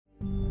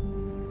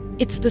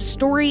It's the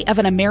story of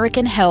an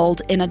American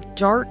held in a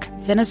dark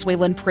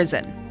Venezuelan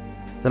prison.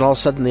 Then all of a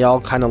sudden they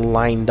all kind of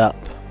lined up.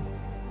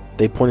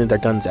 They pointed their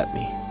guns at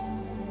me.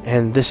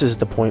 And this is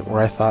the point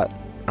where I thought,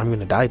 I'm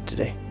going to die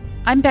today.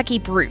 I'm Becky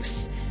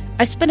Bruce.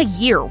 I spent a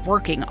year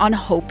working on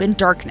Hope in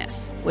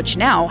Darkness, which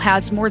now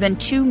has more than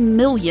 2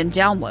 million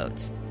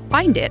downloads.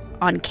 Find it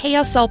on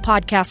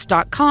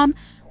kslpodcast.com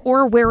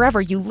or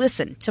wherever you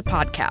listen to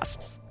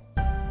podcasts.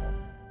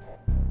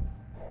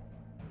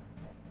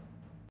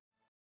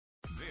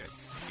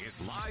 This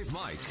is Live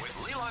Mike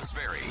with Lee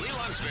Lonsberry.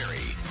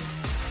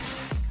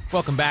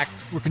 Welcome back.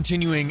 We're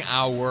continuing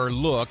our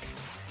look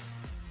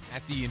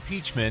at the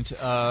impeachment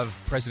of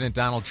President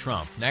Donald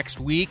Trump. Next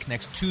week,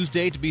 next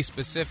Tuesday to be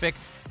specific,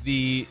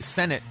 the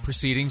Senate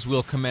proceedings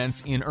will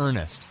commence in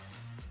earnest.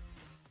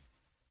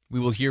 We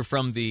will hear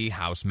from the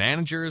House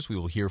managers. We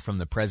will hear from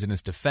the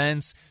president's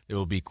defense. There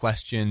will be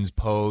questions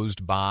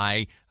posed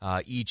by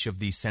each of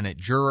the Senate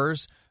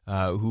jurors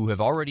who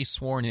have already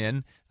sworn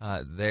in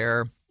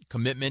their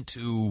commitment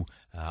to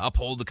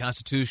uphold the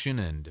Constitution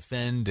and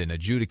defend and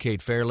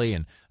adjudicate fairly.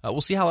 And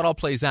we'll see how it all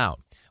plays out.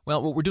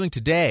 Well, what we're doing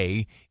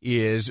today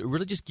is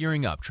really just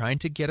gearing up, trying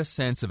to get a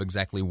sense of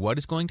exactly what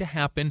is going to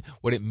happen,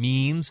 what it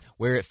means,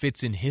 where it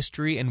fits in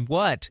history, and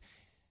what,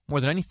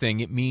 more than anything,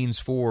 it means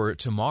for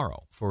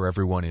tomorrow, for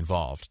everyone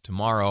involved.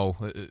 Tomorrow,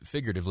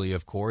 figuratively,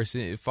 of course,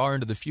 far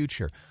into the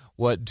future.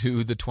 What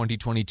do the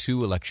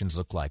 2022 elections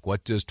look like?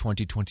 What does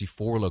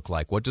 2024 look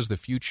like? What does the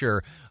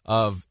future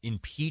of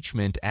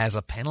impeachment as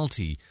a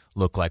penalty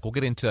look like? We'll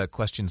get into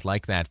questions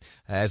like that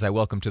as I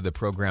welcome to the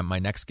program my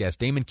next guest,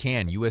 Damon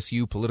Cann,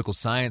 USU political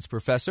science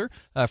professor,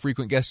 a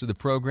frequent guest of the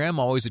program.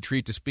 Always a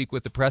treat to speak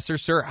with the presser.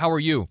 Sir, how are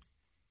you?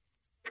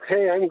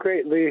 Hey, I'm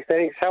great, Lee.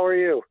 Thanks. How are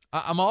you?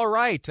 I'm all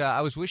right.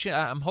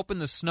 I'm hoping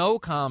the snow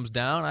calms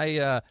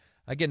down.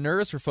 I get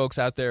nervous for folks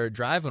out there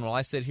driving while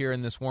I sit here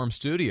in this warm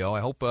studio. I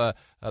hope the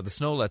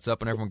snow lets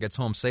up and everyone gets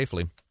home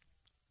safely.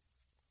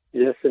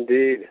 Yes,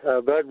 indeed.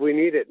 But we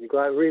need it.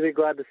 Really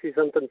glad to see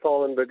something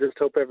falling, but just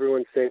hope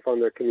everyone's safe on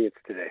their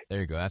commutes today.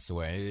 There you go. That's the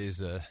way. It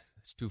is.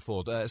 It's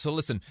twofold. So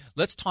listen,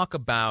 let's talk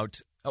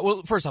about...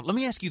 well, first off, let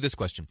me ask you this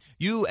question.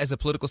 You, as a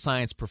political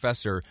science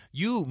professor,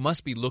 you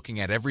must be looking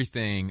at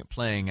everything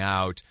playing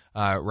out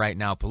right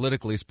now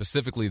politically,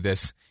 specifically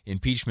this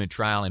impeachment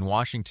trial in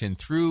Washington,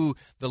 through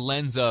the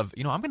lens of,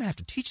 I'm going to have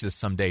to teach this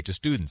someday to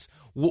students.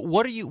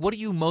 What are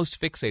you most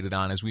fixated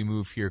on as we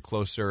move here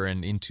closer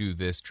and into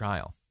this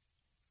trial?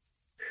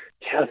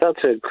 Yeah,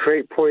 that's a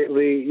great point,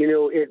 Lee.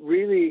 It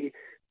really...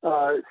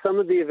 some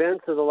of the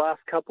events of the last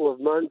couple of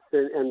months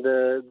and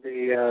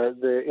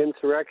the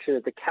insurrection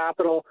at the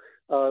Capitol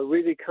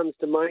really comes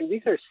to mind.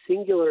 These are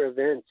singular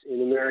events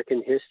in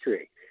American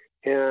history,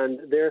 and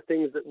they're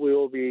things that we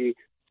will be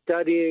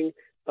studying,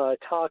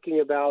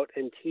 talking about,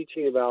 and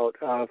teaching about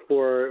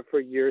for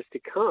years to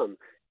come.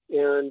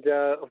 And,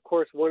 of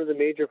course, one of the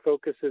major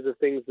focuses of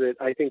things that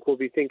I think we'll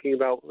be thinking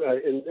about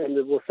and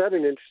that will set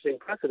an interesting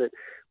precedent,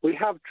 we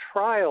have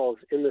trials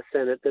in the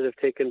Senate that have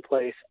taken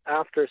place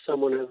after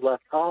someone has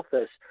left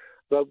office,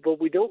 but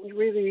we don't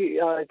really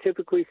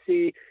typically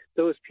see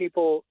those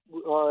people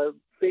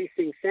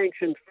facing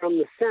sanctions from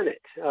the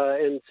Senate.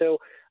 And so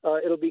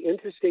it'll be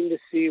interesting to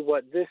see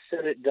what this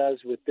Senate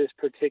does with this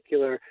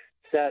particular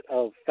set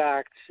of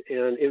facts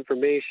and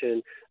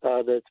information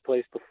that's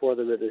placed before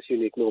them at this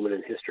unique moment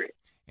in history.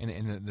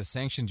 And the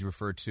sanctions you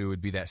refer to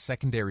would be that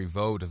secondary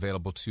vote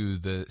available to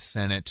the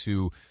Senate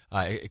to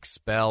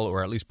expel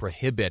or at least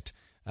prohibit,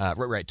 the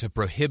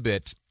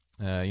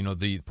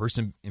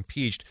person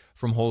impeached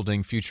from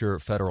holding future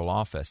federal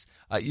office.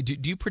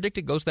 Do you predict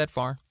it goes that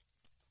far?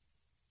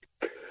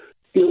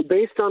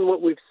 Based on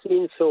what we've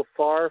seen so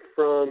far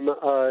from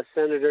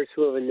senators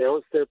who have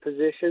announced their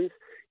positions,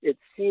 it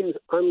seems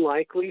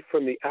unlikely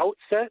from the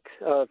outset,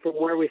 from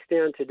where we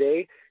stand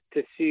today,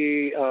 to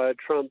see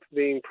Trump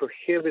being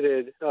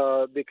prohibited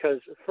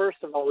because, first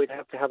of all, we'd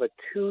have to have a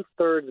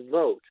two-thirds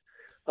vote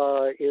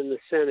in the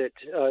Senate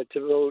to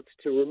vote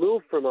to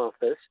remove from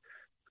office,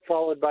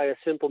 followed by a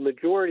simple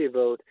majority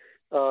vote.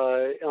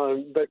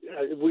 But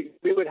we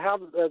would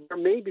have there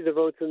may be the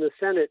votes in the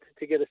Senate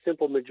to get a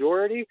simple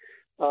majority,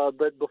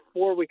 but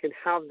before we can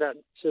have that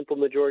simple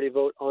majority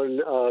vote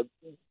on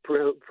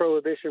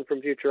prohibition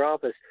from future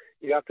office,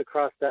 you have to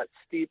cross that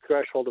steep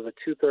threshold of a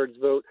two-thirds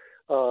vote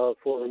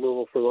for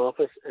removal from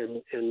office,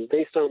 and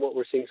based on what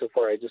we're seeing so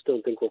far, I just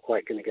don't think we're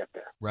quite going to get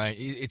there. Right.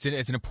 It's an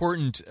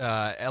important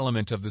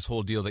element of this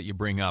whole deal that you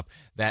bring up,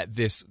 that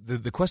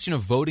the question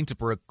of voting to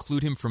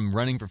preclude him from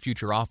running for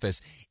future office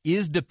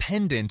is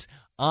dependent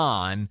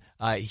on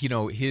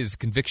his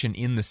conviction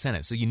in the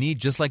Senate. So you need,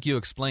 just like you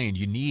explained,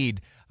 you need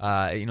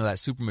that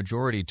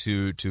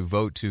supermajority to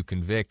vote to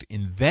convict,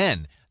 and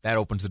then that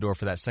opens the door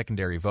for that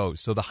secondary vote.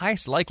 So the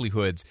highest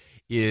likelihoods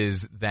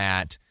is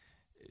that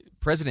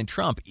President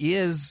Trump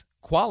is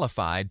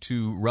qualified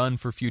to run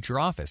for future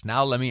office.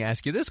 Now, let me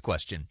ask you this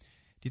question.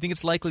 Do you think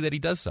it's likely that he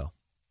does so?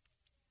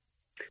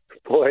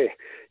 Boy,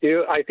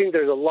 I think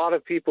there's a lot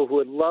of people who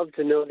would love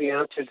to know the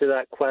answer to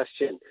that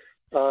question.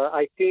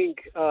 I think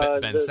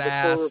Ben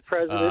Sass, the former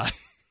president...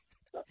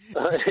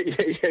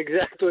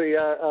 Exactly.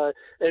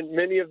 And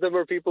many of them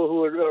are people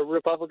who are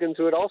Republicans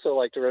who would also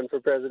like to run for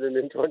president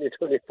in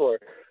 2024.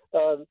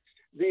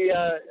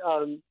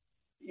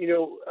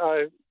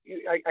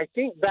 I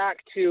think back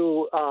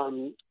to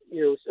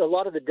a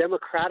lot of the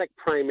Democratic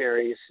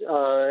primaries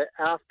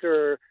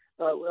after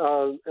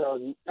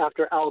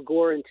Al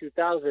Gore in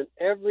 2000.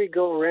 Every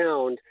go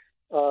round,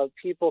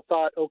 people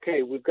thought,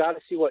 okay, we've got to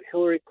see what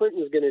Hillary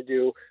Clinton's going to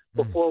do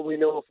before we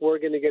know if we're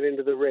going to get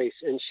into the race.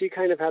 And she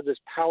kind of had this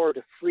power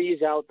to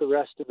freeze out the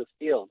rest of the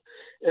field.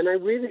 And I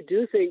really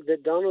do think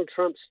that Donald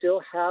Trump still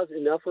has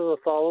enough of a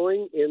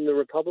following in the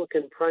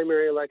Republican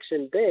primary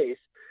election base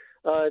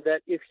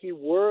that if he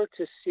were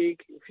to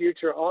seek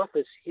future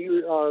office, he,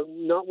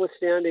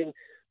 notwithstanding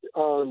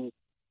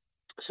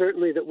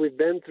certainly that we've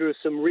been through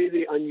some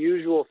really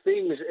unusual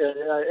things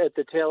at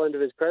the tail end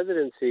of his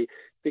presidency,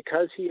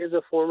 because he is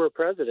a former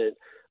president,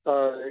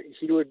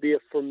 he would be a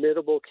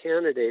formidable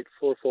candidate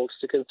for folks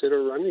to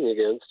consider running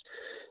against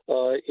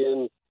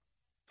in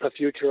a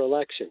future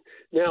election.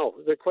 Now,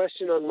 the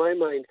question on my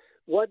mind,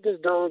 what does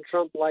Donald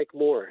Trump like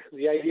more?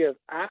 The idea of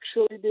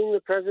actually being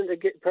the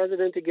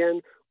president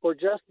again, or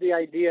just the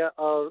idea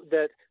of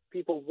that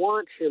people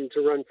want him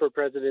to run for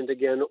president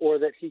again, or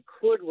that he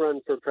could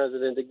run for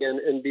president again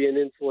and be an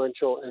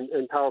influential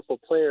and powerful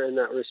player in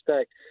that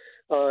respect?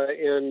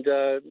 And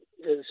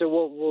so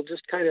we'll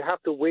just kind of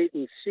have to wait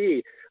and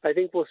see. I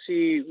think we'll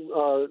see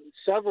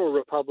several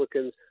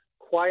Republicans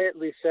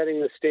quietly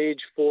setting the stage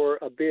for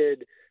a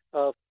bid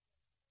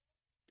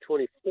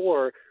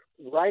 24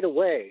 right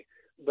away.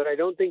 But I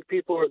don't think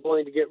people are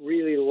going to get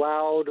really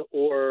loud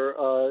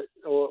or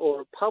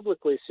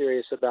publicly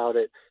serious about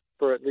it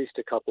for at least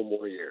a couple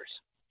more years.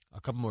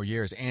 A couple more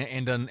years.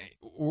 And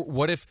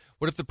what if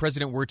the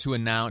president were to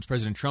announce,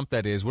 President Trump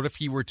that is, what if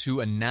he were to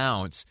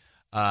announce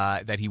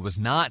that he was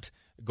not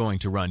going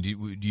to run? Do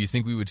you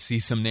think we would see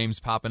some names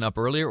popping up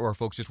earlier, or are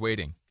folks just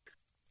waiting?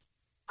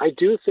 I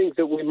do think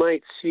that we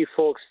might see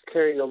folks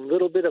carrying a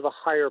little bit of a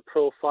higher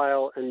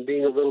profile and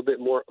being a little bit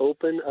more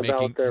open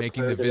about their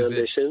plans and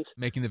ambitions.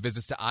 Making the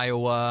visits to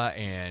Iowa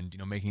and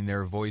making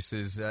their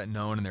voices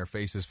known and their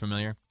faces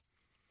familiar.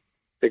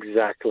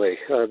 Exactly.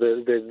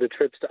 The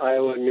trips to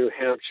Iowa and New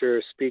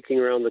Hampshire, speaking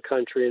around the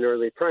country in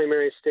early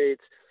primary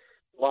states,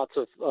 lots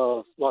of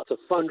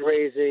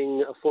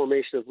fundraising, a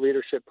formation of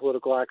leadership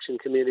political action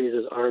committees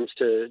as arms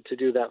to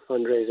do that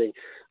fundraising,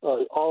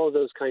 all of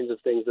those kinds of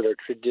things that are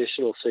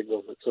traditional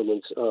signals that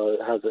someone's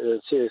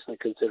seriously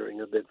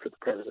considering a bid for the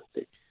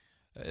presidency.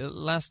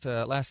 Last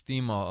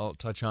theme I'll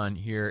touch on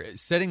here,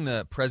 setting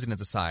the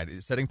president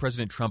aside, setting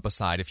President Trump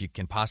aside, if you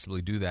can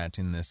possibly do that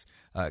in this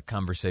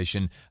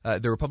conversation.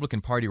 The Republican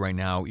Party right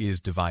now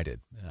is divided.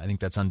 I think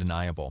that's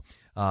undeniable.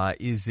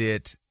 Is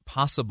it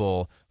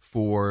possible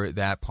for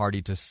that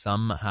party to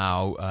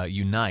somehow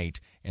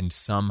unite and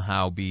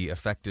somehow be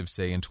effective,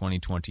 say, in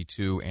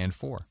 2022 and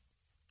 4?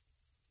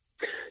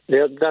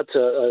 Yeah, that's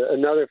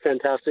another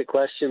fantastic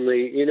question,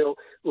 Lee.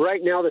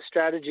 Right now the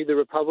strategy the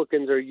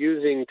Republicans are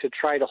using to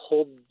try to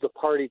hold the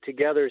party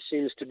together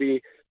seems to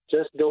be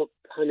just don't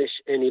punish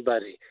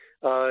anybody.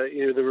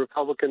 The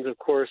Republicans, of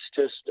course,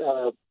 just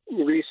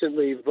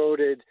recently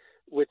voted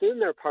within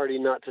their party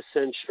not to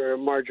censure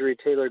Marjorie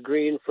Taylor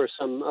Greene for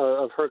some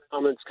of her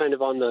comments kind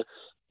of on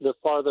the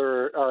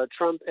farther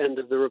Trump end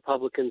of the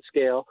Republican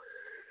scale.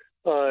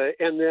 But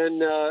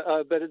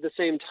at the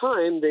same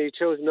time, they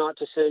chose not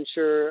to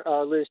censure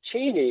Liz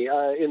Cheney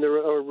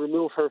or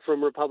remove her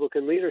from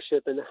Republican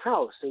leadership in the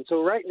House. And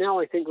so right now,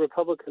 I think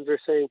Republicans are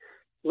saying,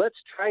 let's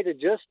try to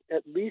just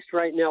at least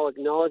right now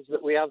acknowledge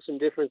that we have some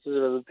differences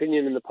of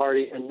opinion in the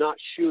party and not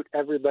shoot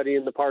everybody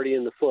in the party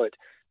in the foot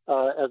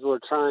as we're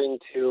trying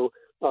to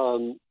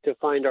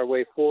find our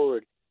way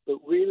forward. But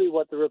really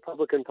what the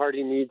Republican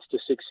Party needs to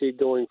succeed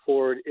going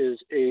forward is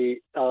a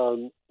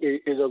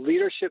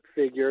leadership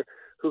figure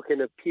who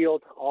can appeal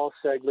to all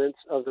segments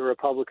of the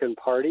Republican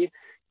Party.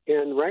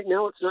 And right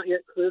now it's not yet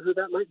clear who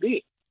that might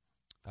be.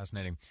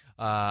 Fascinating.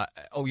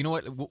 You know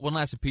what? One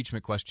last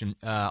impeachment question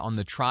on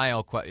the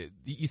trial.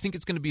 You think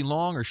it's going to be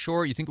long or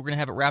short? You think we're going to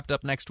have it wrapped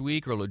up next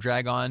week, or will it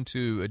drag on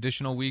to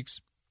additional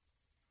weeks?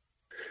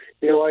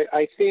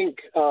 I think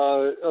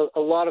a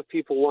lot of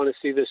people want to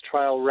see this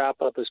trial wrap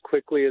up as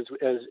quickly as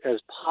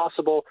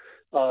possible.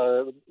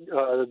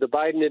 The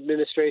Biden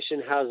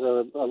administration has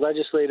a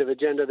legislative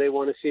agenda they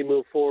want to see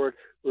move forward.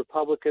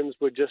 Republicans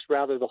would just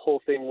rather the whole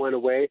thing went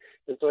away.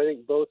 And so I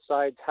think both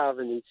sides have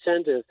an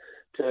incentive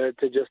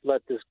to just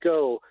let this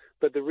go.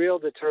 But the real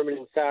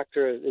determining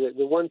factor,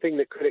 the one thing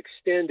that could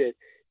extend it,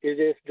 is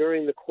if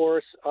during the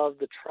course of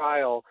the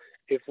trial,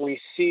 if we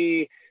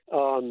see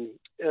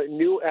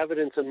new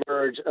evidence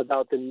emerge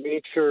about the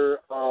nature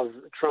of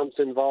Trump's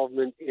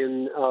involvement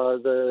in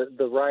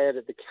the riot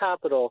at the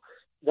Capitol,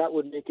 that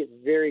would make it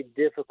very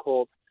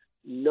difficult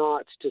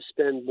not to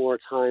spend more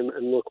time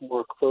and look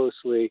more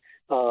closely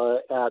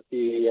at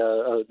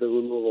the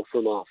removal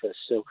from office.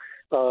 So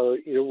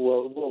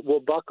we'll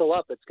buckle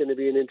up. It's going to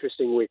be an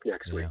interesting week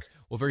next week.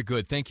 Well, very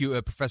good. Thank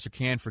you, Professor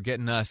Cann, for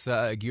getting us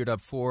geared up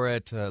for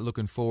it,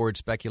 looking forward,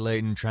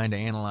 speculating, trying to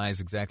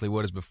analyze exactly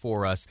what is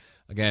before us.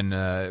 Again,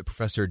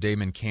 Professor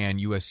Damon Cann,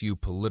 USU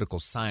political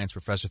science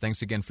professor.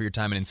 Thanks again for your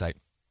time and insight.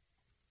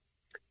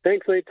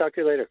 Thanks, Lee. Talk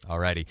to you later. All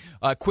righty.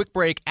 Quick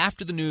break.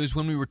 After the news,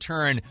 when we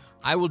return,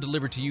 I will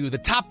deliver to you the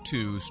top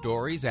 2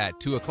 stories at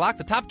 2 o'clock.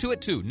 The top 2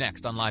 at 2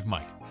 next on Live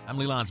Mike. I'm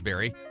Lee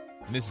Lonsberry,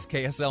 and this is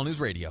KSL News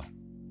Radio.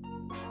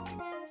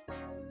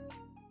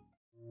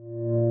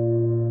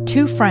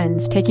 2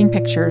 friends taking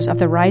pictures of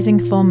the rising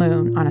full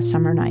moon on a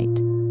summer night.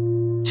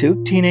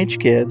 2 teenage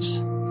kids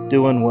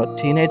doing what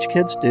teenage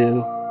kids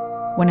do.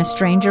 When a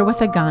stranger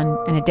with a gun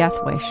and a death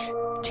wish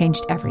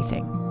changed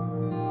everything.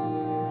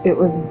 It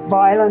was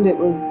violent, it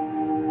was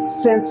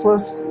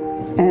senseless,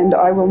 and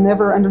I will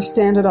never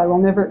understand it, I will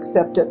never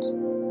accept it.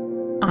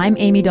 I'm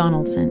Amy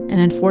Donaldson,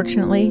 and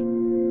unfortunately,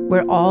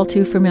 we're all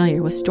too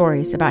familiar with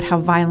stories about how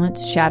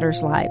violence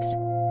shatters lives.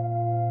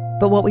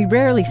 But what we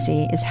rarely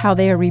see is how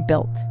they are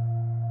rebuilt.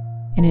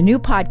 In a new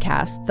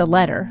podcast, The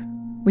Letter,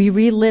 we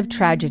relive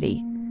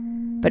tragedy,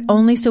 but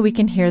only so we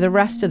can hear the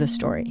rest of the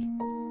story.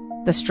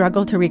 The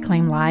struggle to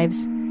reclaim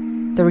lives,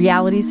 the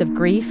realities of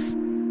grief,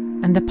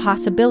 and the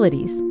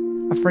possibilities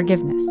of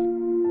forgiveness.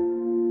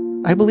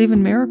 I believe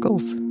in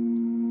miracles.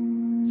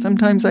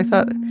 Sometimes I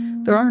thought,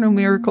 there are no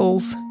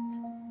miracles.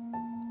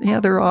 Yeah,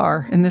 there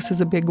are, and this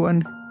is a big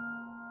one.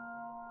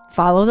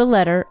 Follow The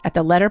Letter at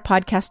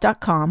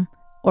theletterpodcast.com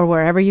or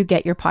wherever you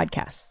get your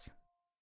podcasts.